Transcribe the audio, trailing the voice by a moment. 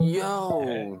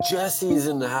Yo, Jesse's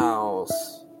in the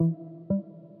house.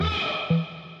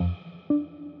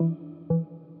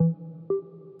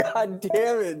 God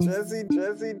damn it, Jesse.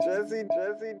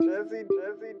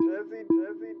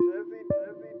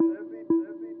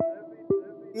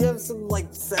 You have some like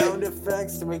sound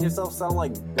effects to make yourself sound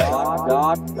like God.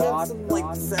 You have some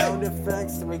like sound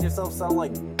effects to make yourself sound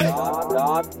like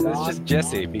God. It's just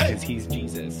Jesse because he's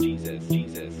Jesus.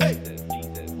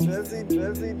 Jesse.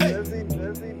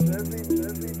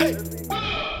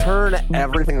 Turn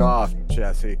everything off,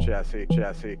 Jesse. Turn it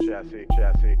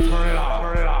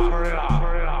off.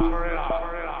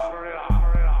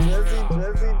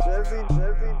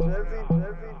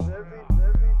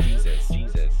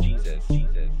 Jesus.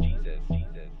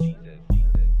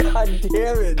 God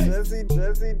damn it, Jesse.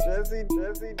 Jesse.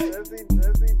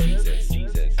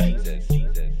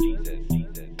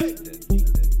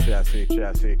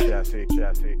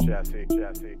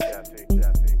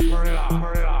 Turn it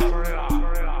off.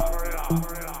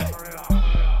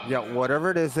 Yeah,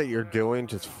 whatever it is that you're doing,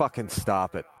 just fucking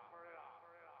stop it.